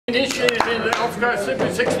Initiated in Alpha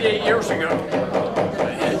City 68 years ago.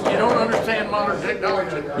 You don't understand modern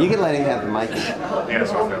technology. You can let him have the mic.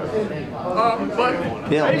 Yes, But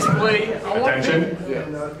Bill. basically, I want attention. to...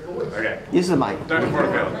 Okay. Use the mic. Dr.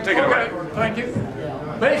 Porterfield, take it away. Okay, thank you.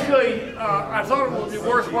 Basically, I thought it would be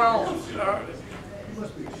worthwhile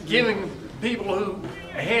giving people who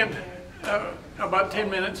had about 10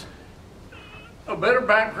 minutes a better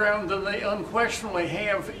background than they unquestionably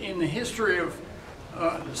have in the history of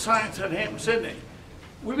science at Hampden-Sydney.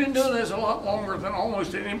 We've been doing this a lot longer than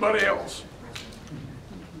almost anybody else.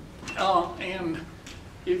 And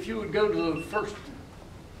if you would go to the first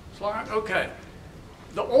slide, okay.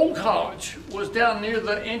 The old college was down near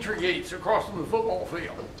the entry gates across from the football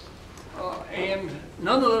field. And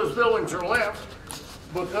none of those buildings are left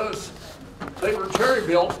because they were cherry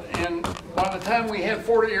built, and by the time we had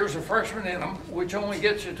 40 years of freshmen in them, which only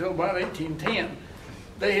gets you to about 1810,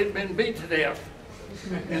 they had been beat to death.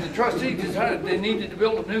 And the trustees decided they needed to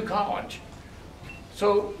build a new college.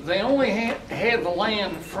 So they only had the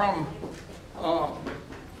land from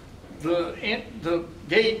the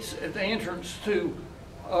gates at the entrance to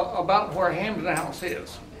about where Hampden House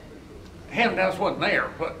is. Hampden House wasn't there,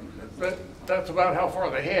 but that's about how far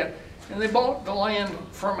they had. And they bought the land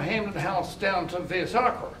from Hampden House down to Via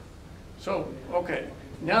Sacra. So, okay,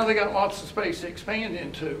 now they got lots of space to expand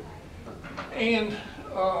into. And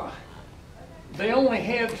they only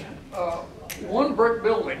had one brick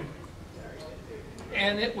building,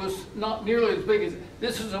 and it was not nearly as big as,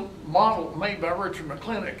 this is a model made by Richard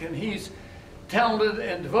McClintock, and he's talented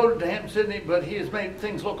and devoted to Hampden-Sydney, but he has made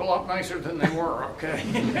things look a lot nicer than they were, okay?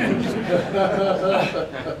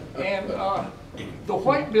 And the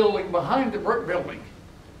white building behind the brick building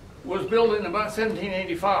was built in about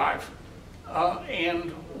 1785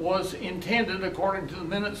 and was intended, according to the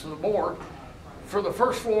minutes of the board, for the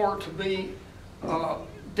first floor to be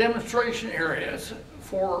demonstration areas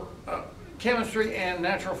for chemistry and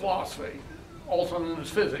natural philosophy, also known as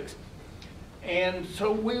physics. And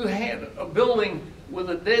so we had a building with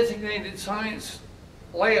a designated science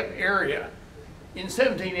lab area in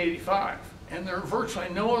 1785, and there are virtually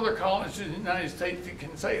no other colleges in the United States that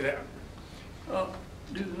can say that.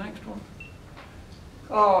 Do the next one.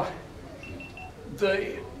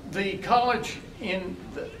 The college in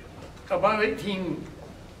about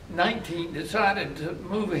 1819 decided to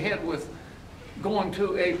move ahead with going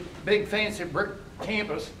to a big fancy brick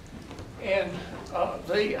campus, and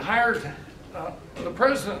they hired the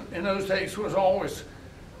president in those days was always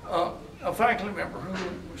a faculty member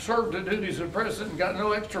who served the duties of president and got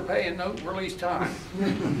no extra pay and no release time.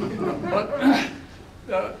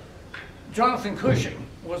 But Jonathan Cushing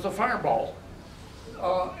was the fireball,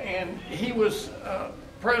 and he was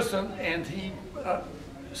president, and he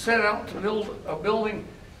set out to build a building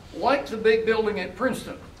like the big building at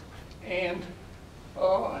Princeton. And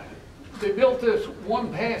they built this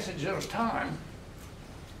one passage at a time.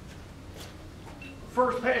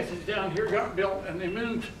 First passage down here got built, and they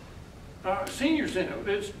moved seniors into it.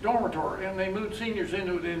 It's dormitory, and they moved seniors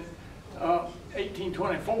into it in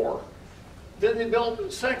 1824. Then they built the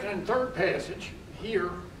second and third passage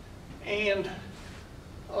here, and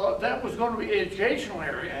that was going to be the educational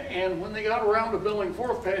area. And when they got around to building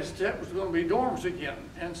fourth passage, that was going to be dorms again.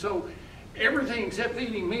 And so everything except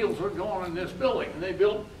eating meals would go on in this building. And they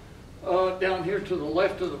built down here to the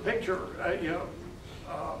left of the picture a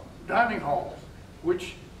dining hall,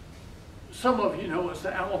 which some of you know as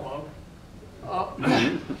the Alamo.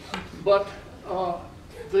 But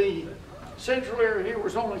the central area here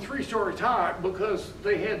was only 3 stories high because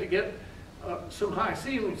they had to get some high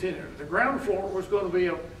ceilings in it. The ground floor was going to be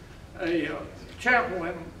a chapel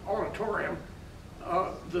and auditorium.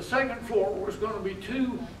 The second floor was going to be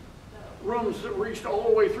 2 rooms that reached all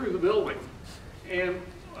the way through the building, and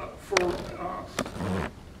for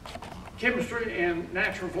chemistry and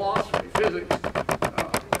natural philosophy, physics,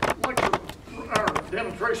 lecture or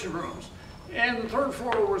demonstration rooms. And the third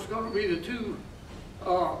floor was going to be the 2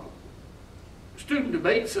 student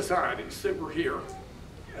debate societies that were here,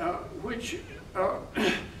 which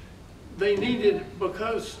they needed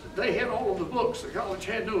because they had all of the books. The college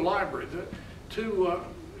had no library. The 2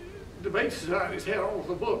 debate societies had all of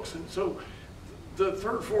the books, and so the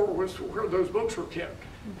third floor was where those books were kept.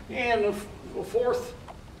 And the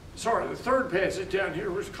third passage down here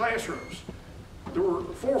was classrooms. There were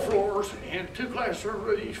 4 floors and 2 classrooms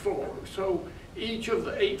at each floor. So each of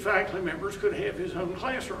the 8 faculty members could have his own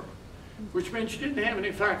classroom, which meant you didn't have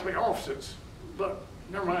any faculty offices, but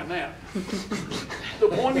never mind that. The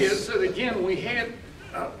point is that, again, we had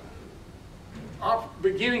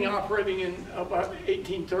beginning operating in about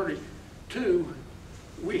 1832,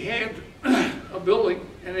 we had a building,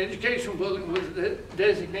 an educational building with a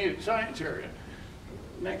designated science area.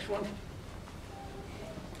 Next one.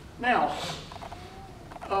 Now,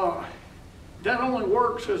 that only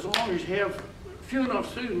works as long as you have few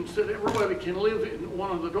enough students that everybody can live in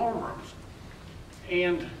one of the dorm rooms.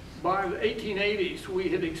 And by the 1880s, we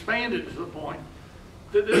had expanded to the point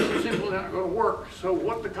that this was simply not going to work. So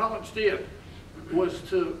what the college did was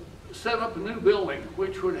to set up a new building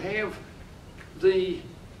which would have the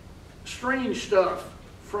strange stuff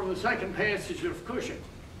from the second passage of Cushing.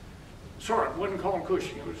 Sorry, it wasn't called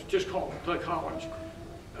Cushing, it was just called the college.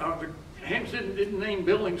 Hampden didn't name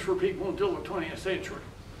buildings for people until the 20th century.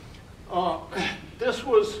 This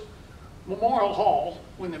was Memorial Hall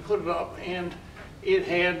when they put it up, and it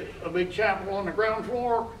had a big chapel on the ground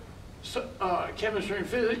floor, chemistry and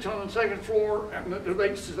physics on the second floor, and the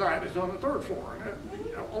debate societies on the third floor.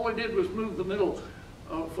 And all they did was move the middle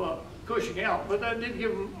of Cushing out, but that did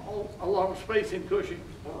give them a lot of space in Cushing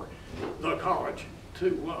for the college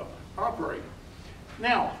to operate.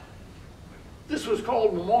 Now, this was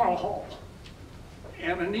called Memorial Hall,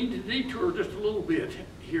 and I need to detour just a little bit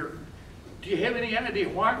here. Do you have any idea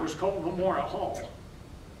why it was called Memorial Hall?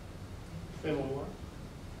 Civil War.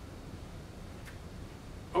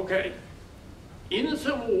 Okay. In the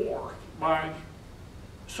Civil War, by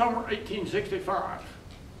summer 1865,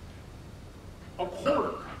 a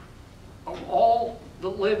quarter of all the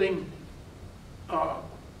living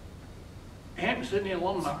Hampden-Sydney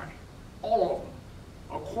alumni, all of them,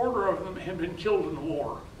 a quarter of them had been killed in the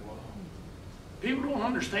war. People don't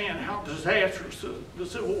understand how disastrous the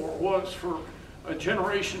Civil War was for a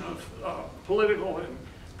generation of political and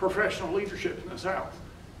professional leadership in the South.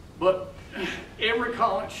 But every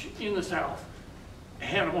college in the South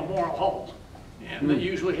had a memorial hall, and they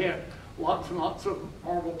usually had lots and lots of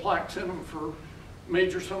marble plaques in them for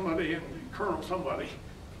Major somebody and Colonel somebody.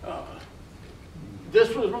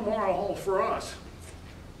 This was Memorial Hall for us.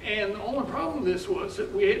 And the only problem with this was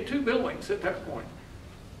that we had two buildings at that point,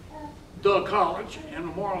 the college and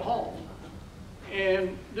Memorial Hall.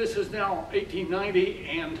 And this is now 1890,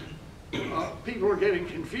 and people are getting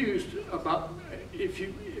confused about if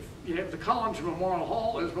you have the college and Memorial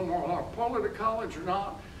Hall, is Memorial Hall part of the college or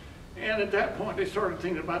not? And at that point, they started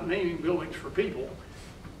thinking about naming buildings for people.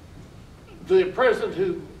 The president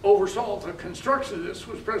who oversaw the construction of this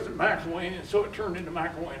was President McElwain, and so it turned into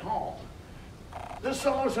McElwain Hall. This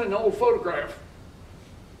is an old photograph.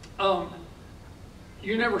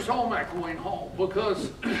 You never saw McElwain Hall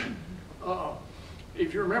because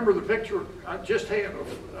if you remember the picture I just had of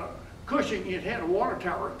Cushing, it had a water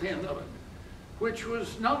tower at the end of it, which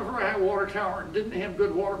was not a very high water tower and didn't have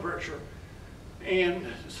good water pressure. And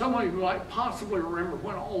some of you might possibly remember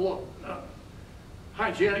when all the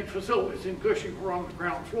hygienic facilities in Cushing were on the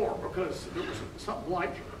ground floor because there was something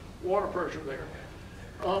like water pressure there.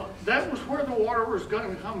 That was where the water was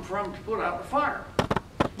going to come from to put out the fire.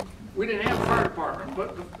 We didn't have a fire department,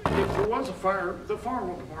 but if there was a fire, the fire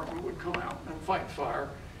department would come out and fight the fire.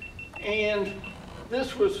 And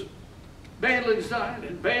this was badly designed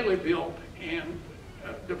and badly built, and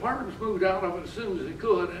departments moved out of it as soon as they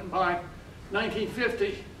could. And by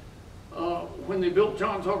 1950, when they built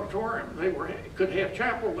John's Auditorium, they could have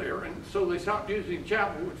chapel there, and so they stopped using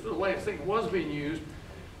chapel, which was the last thing that was being used.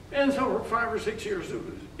 And so for 5 or 6 years,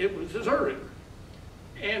 it was deserted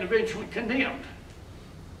and eventually condemned.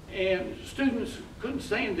 And students couldn't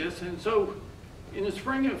stand this, and so in the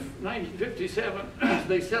spring of 1957,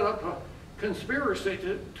 they set up a conspiracy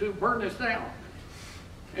to burn this down.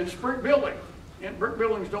 And it's a brick building, and brick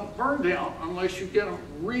buildings don't burn down unless you get them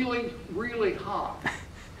really, really hot,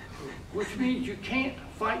 which means you can't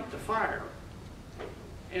fight the fire.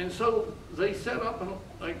 And so they set up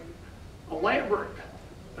an elaborate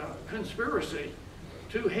conspiracy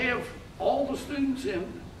to have all the students in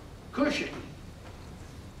Cushing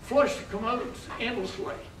flush the commodes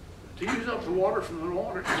endlessly to use up the water from the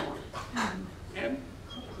water tower. And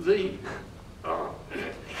the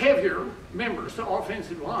heavier members, the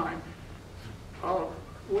offensive line,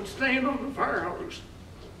 would stand on the fire hose.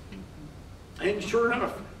 And sure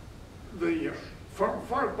enough, the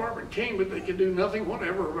fire department came, but they could do nothing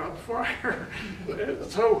whatever about the fire.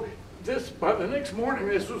 So by the next morning,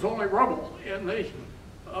 this was only rubble, and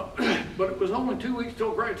but it was only 2 weeks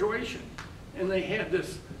till graduation, and they had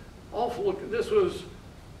this awful look. This was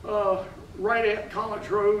right at College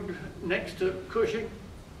Road next to Cushing.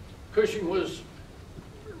 Cushing was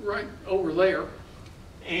right over there,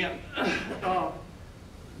 and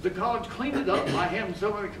the college cleaned it up by having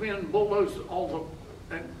somebody come in and bulldoze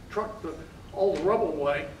and truck all the rubble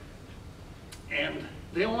away, and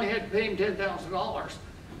they only had to pay him $10,000.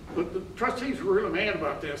 But the trustees were really mad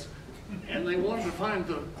about this and they wanted to find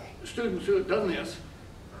the students who had done this.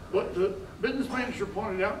 But the business manager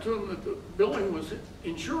pointed out to them that the building was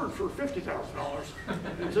insured for $50,000,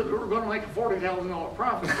 and so they were going to make a $40,000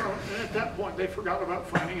 profit from it. And at that point, they forgot about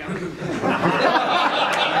finding out.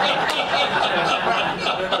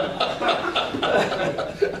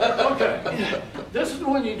 Okay, this is the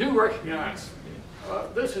one you do recognize.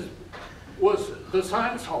 This was the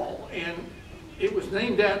Science Hall, and it was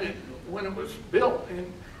named after it when it was built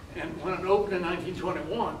and when it opened in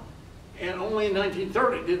 1921. And only in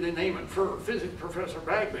 1930 did they name it for physics professor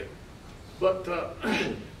Bagby. But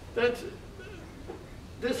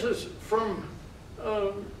this is from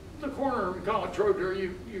the corner of College Road there.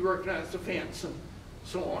 You recognize the fence and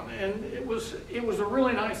so on. And it was a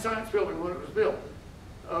really nice science building when it was built.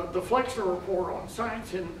 The Flexner report on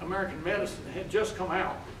science in American medicine had just come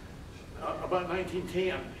out about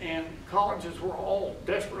 1910, and colleges were all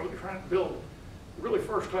desperately trying to build really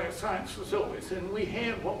first-class science facilities, and we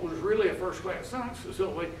had what was really a first-class science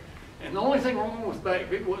facility. And the only thing wrong with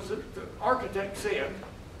Bagby was that the architect said,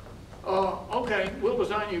 okay, we'll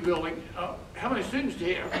design you a building. How many students do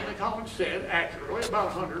you have? And the college said, accurately,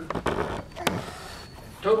 about 100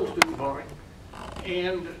 total student body.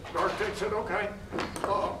 And the architect said, okay,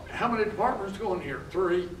 how many departments go in here?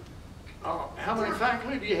 3. How many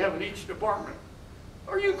faculty do you have in each department?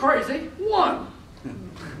 Are you crazy? 1.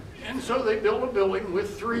 And so they built a building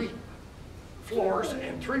with 3 floors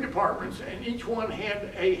and 3 departments, and each one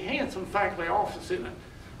had a handsome faculty office in it,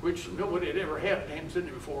 which nobody had ever had at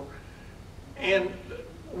Hampden-Sydney before. And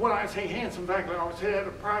when I say handsome faculty office, it had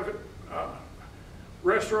a private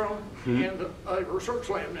restroom and a research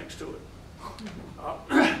lab next to it.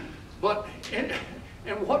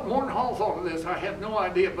 And what Morton Hall thought of this, I have no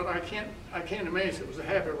idea, but I can't imagine it was a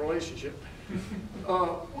happy relationship.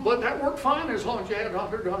 But that worked fine as long as you had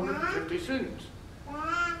 100 to 150 students.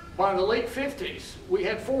 By the late 50s, we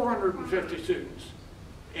had 450 students,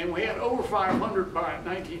 and we had over 500 by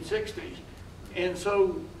 1960. And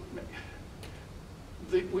so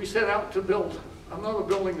we set out to build another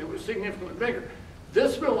building that was significantly bigger.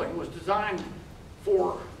 This building was designed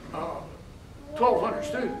for 1,200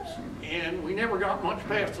 students, and we never got much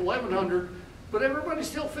past 1,100, but everybody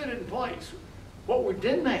still fitted in place. What we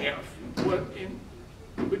didn't have was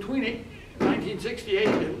between 1968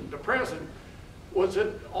 and the present was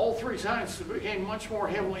that all 3 sciences became much more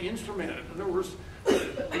heavily instrumented. In other words,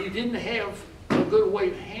 we didn't have a good way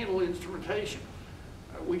to handle instrumentation.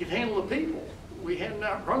 We could handle the people. We hadn't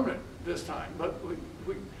outgrown it this time, but we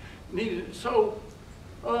needed it. So,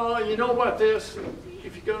 you know about this.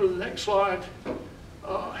 If you go to the next slide,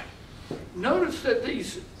 notice that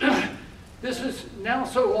this is now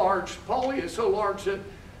so large, poly is so large that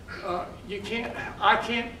I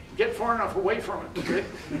can't get far enough away from it to get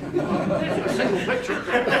a single picture.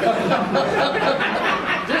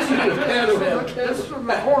 This is from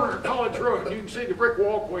the corner of College Road. You can see the brick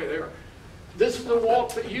walkway there. This is the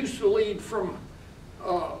walk that used to lead from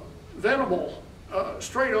Venable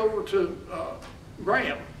straight over to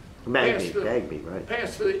Graham. Bagby, right?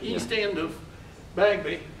 Past the east end of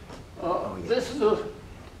Bagby. This is a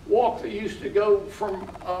walk that used to go from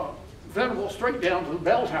Venable straight down to the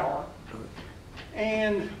bell tower.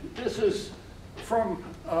 And this is from,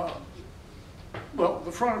 well,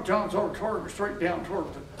 the front of John's Auditorium straight down toward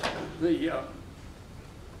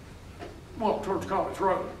towards College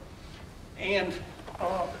Road. And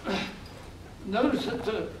notice that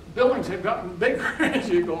the buildings have gotten bigger as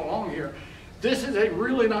you go along here. This is a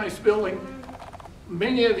really nice building.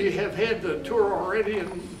 Many of you have had the tour already,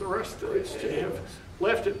 and the rest of us have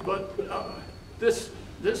left it, but this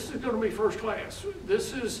is going to be first class.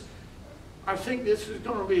 I think this is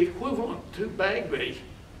going to be equivalent to Bagby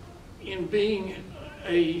in being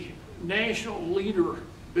a national leader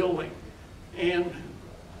building. And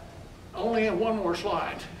I only have one more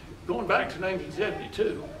slide. Going back to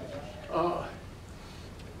 1972,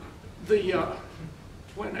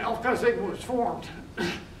 when Alpha Chi Sigma was formed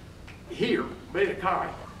here, Beta Chi,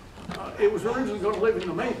 it was originally going to live in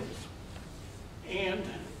the Maples. And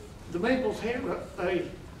the Maples had a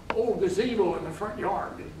old gazebo in the front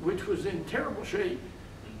yard, which was in terrible shape.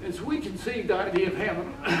 And so we conceived the idea of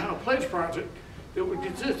having a pledge project that would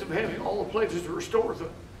consist of having all the pledges to restore the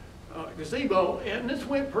gazebo, and this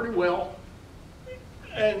went pretty well.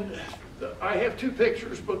 And I have 2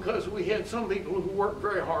 pictures because we had some people who worked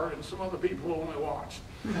very hard and some other people who only watched.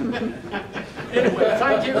 Anyway,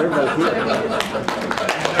 thank you.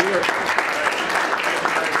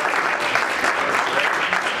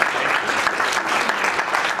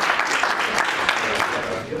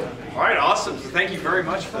 All right, awesome. So thank you very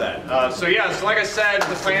much for that. So like I said,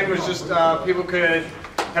 the plan was just people could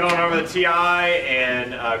head on over to the TI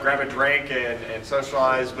and grab a drink and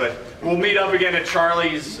socialize. But we'll meet up again at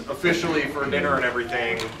Charlie's officially for dinner and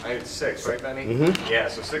everything. I think it's 6, right, Benny? Mm-hmm. Yeah,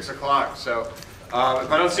 so 6 o'clock. So if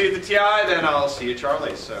I don't see you at the TI, then I'll see you at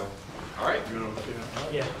Charlie's. So, all right.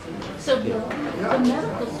 So the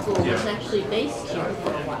medical school was actually based here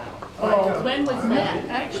for a while. When was that?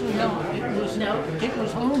 Actually, no, No. it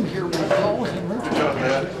was home here with Paul's and Richard.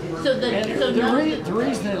 So the The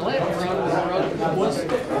reason they left was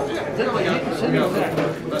that they didn't send them back.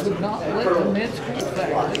 Would not let the med school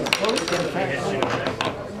back. They closed their factory.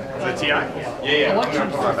 The TI? Yeah. I'm going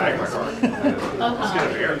to put my bag in my car. Let's get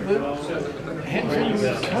a beer.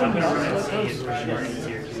 Hampden-Sydney College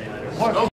let those